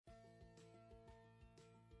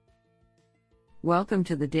Welcome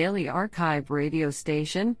to the Daily Archive radio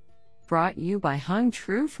station, brought you by Hung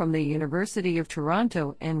Tru from the University of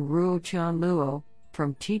Toronto and Ruo Chan Luo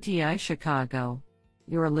from TTI Chicago.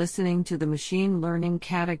 You're listening to the Machine Learning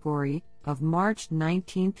category of March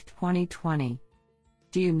 19, 2020.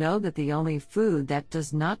 Do you know that the only food that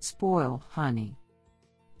does not spoil honey?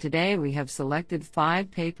 Today we have selected 5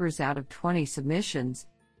 papers out of 20 submissions.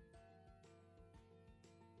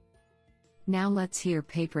 Now let's hear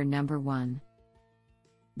paper number 1.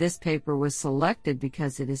 This paper was selected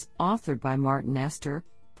because it is authored by Martin Ester,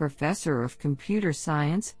 Professor of Computer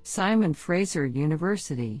Science, Simon Fraser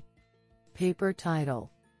University. Paper title: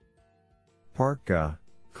 PARC-GA,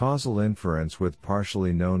 Causal Inference with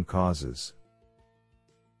Partially Known Causes.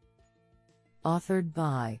 Authored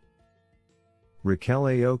by Raquel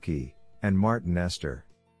Aoki and Martin Ester.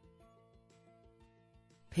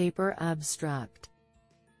 Paper abstract: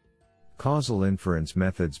 Causal inference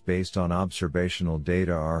methods based on observational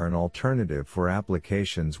data are an alternative for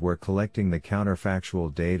applications where collecting the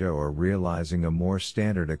counterfactual data or realizing a more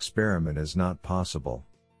standard experiment is not possible.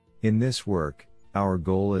 In this work, our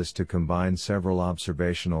goal is to combine several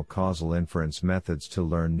observational causal inference methods to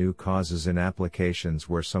learn new causes in applications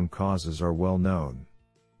where some causes are well known.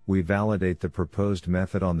 We validate the proposed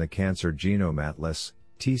method on the Cancer Genome Atlas,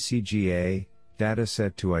 TCGA,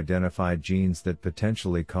 dataset to identify genes that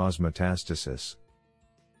potentially cause metastasis.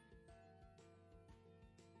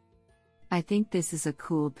 I think this is a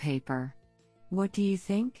cool paper. What do you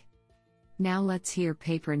think? Now let's hear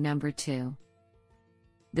paper number 2.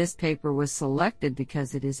 This paper was selected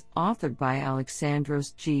because it is authored by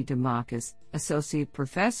Alexandros G. Dimakis, Associate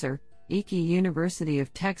Professor, Ike University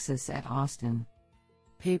of Texas at Austin.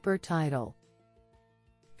 Paper title: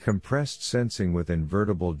 Compressed Sensing with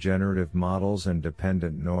Invertible Generative Models and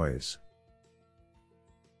Dependent Noise.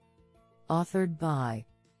 Authored by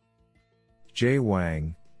J.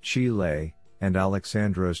 Wang, Chi Lei, and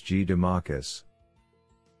Alexandros G. Dimakis.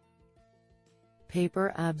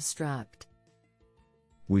 Paper abstract: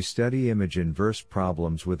 We study image inverse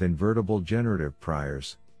problems with invertible generative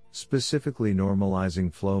priors, specifically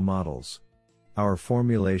normalizing flow models. Our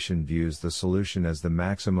formulation views the solution as the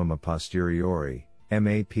maximum a posteriori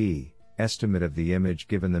MAP estimate of the image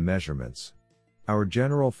given the measurements. Our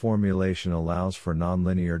general formulation allows for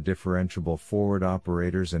nonlinear differentiable forward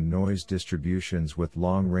operators and noise distributions with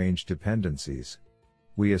long-range dependencies.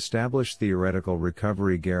 We establish theoretical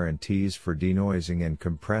recovery guarantees for denoising and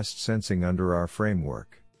compressed sensing under our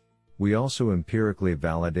framework. We also empirically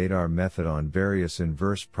validate our method on various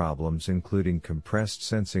inverse problems including compressed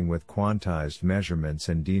sensing with quantized measurements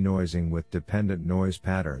and denoising with dependent noise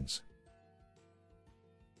patterns.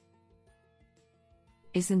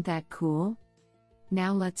 Isn't that cool?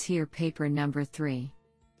 Now let's hear paper number 3.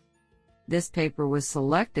 This paper was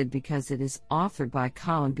selected because it is authored by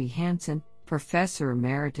Colin B. Hanson, Professor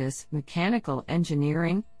Emeritus, Mechanical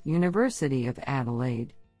Engineering, University of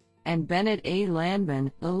Adelaide, and Bennett A.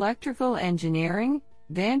 Landman, Electrical Engineering,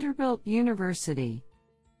 Vanderbilt University.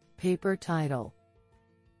 Paper title: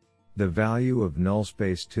 The Value of Null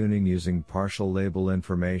Space Tuning Using Partial Label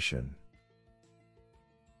Information.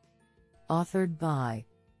 Authored by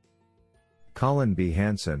Colin B.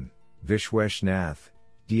 Hanson, Vishwesh Nath,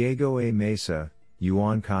 Diego A. Mesa,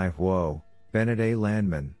 Yuan Kai Huo, Bennett A.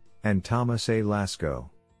 Landman, and Thomas A. Lasko.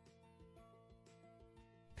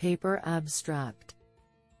 Paper abstract: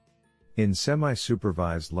 In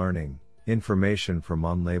semi-supervised learning, information from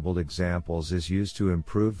unlabeled examples is used to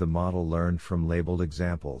improve the model learned from labeled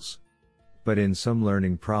examples. But in some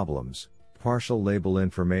learning problems, partial label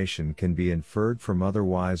information can be inferred from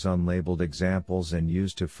otherwise unlabeled examples and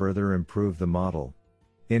used to further improve the model.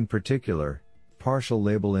 In particular, partial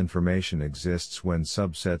label information exists when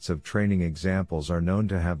subsets of training examples are known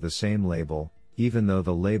to have the same label, even though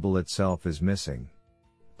the label itself is missing.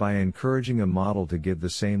 By encouraging a model to give the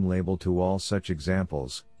same label to all such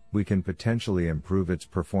examples, we can potentially improve its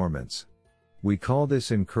performance. We call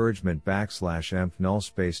this encouragement \emph null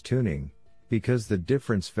space tuning, because the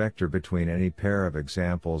difference vector between any pair of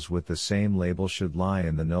examples with the same label should lie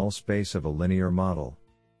in the null space of a linear model.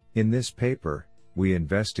 In this paper, we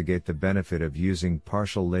investigate the benefit of using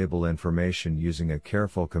partial label information using a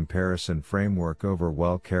careful comparison framework over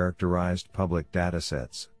well-characterized public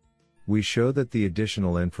datasets. We show that the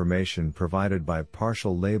additional information provided by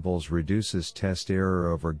partial labels reduces test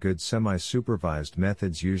error over good semi-supervised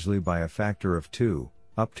methods usually by a factor of 2,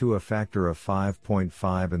 up to a factor of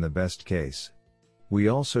 5.5 in the best case. We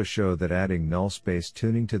also show that adding null space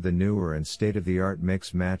tuning to the newer and state-of-the-art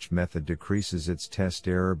mix-match method decreases its test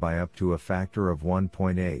error by up to a factor of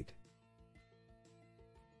 1.8.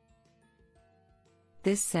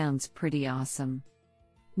 This sounds pretty awesome.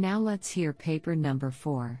 Now let's hear paper number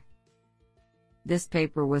 4. This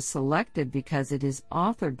paper was selected because it is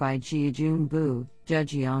authored by Jiajun Bu,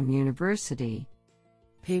 Zhejiang University.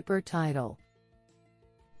 Paper title: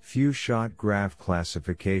 Few-shot graph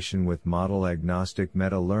classification with model-agnostic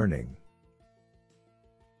meta-learning.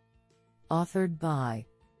 Authored by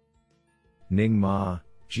Ning Ma,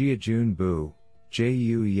 Jiajun Bu,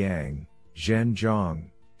 Jiyu Yang, Zhen Zhang,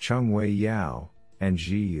 Chengwei Yao, and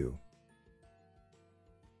Zhiyu.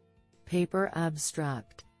 Paper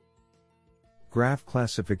abstract: Graph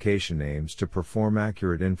classification aims to perform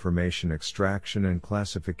accurate information extraction and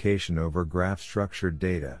classification over graph-structured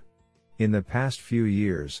data. In the past few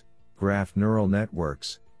years, graph neural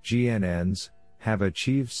networks, GNNs, have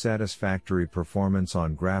achieved satisfactory performance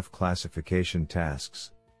on graph classification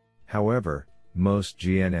tasks. However, most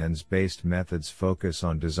GNNs-based methods focus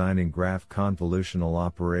on designing graph convolutional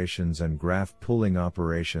operations and graph pooling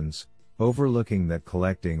operations, overlooking that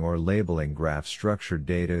collecting or labeling graph-structured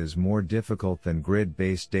data is more difficult than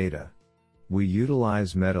grid-based data. We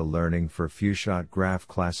utilize meta-learning for few-shot graph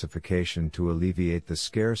classification to alleviate the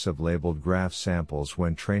scarce of labeled graph samples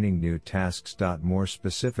when training new tasks. More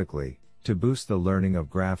specifically, to boost the learning of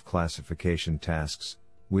graph classification tasks,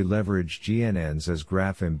 we leverage GNNs as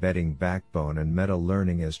graph embedding backbone and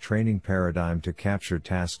meta-learning as training paradigm to capture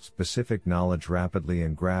task-specific knowledge rapidly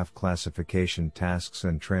in graph classification tasks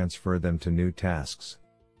and transfer them to new tasks.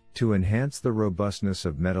 To enhance the robustness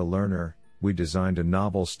of meta-learner, we designed a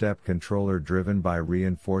novel step controller driven by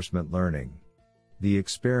reinforcement learning. The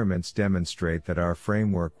experiments demonstrate that our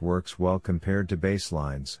framework works well compared to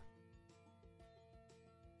baselines.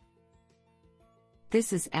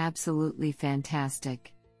 This is absolutely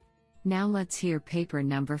fantastic. Now let's hear paper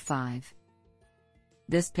number 5.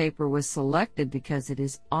 This paper was selected because it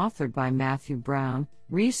is authored by Matthew Brown,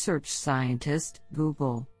 research scientist,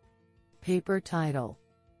 Google. Paper title: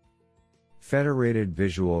 Federated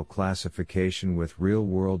Visual Classification with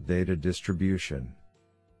Real-World Data Distribution.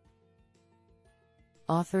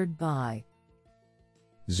 Authored by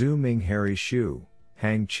Zhu Ming, Harry Xu,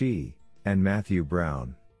 Hang Qi, and Matthew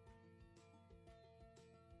Brown.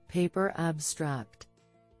 Paper abstract: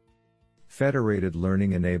 Federated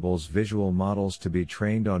learning enables visual models to be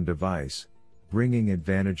trained on device, bringing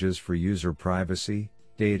advantages for user privacy.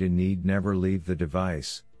 Data need never leave the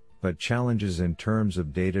device, but challenges in terms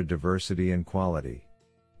of data diversity and quality.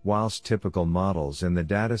 Whilst typical models in the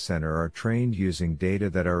data center are trained using data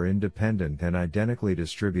that are independent and identically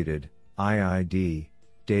distributed, IID,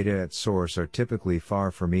 data at source are typically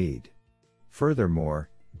far from EID. Furthermore,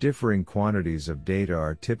 differing quantities of data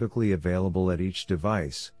are typically available at each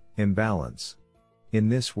device, imbalance. In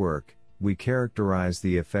this work, we characterize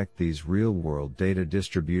the effect these real-world data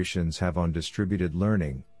distributions have on distributed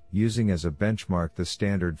learning, using as a benchmark the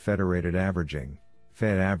standard federated averaging,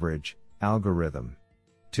 FedAverage, algorithm.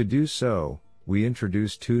 To do so, we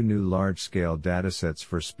introduce 2 new large-scale datasets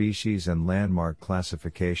for species and landmark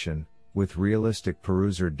classification, with realistic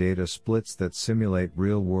peruser data splits that simulate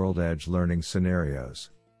real-world edge learning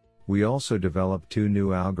scenarios. We also developed 2 new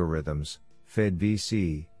algorithms,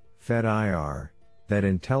 FedVC, FedIR, that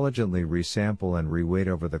intelligently resample and reweight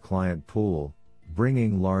over the client pool,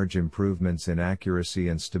 bringing large improvements in accuracy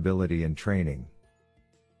and stability in training.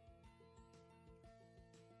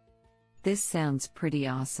 This sounds pretty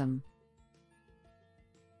awesome.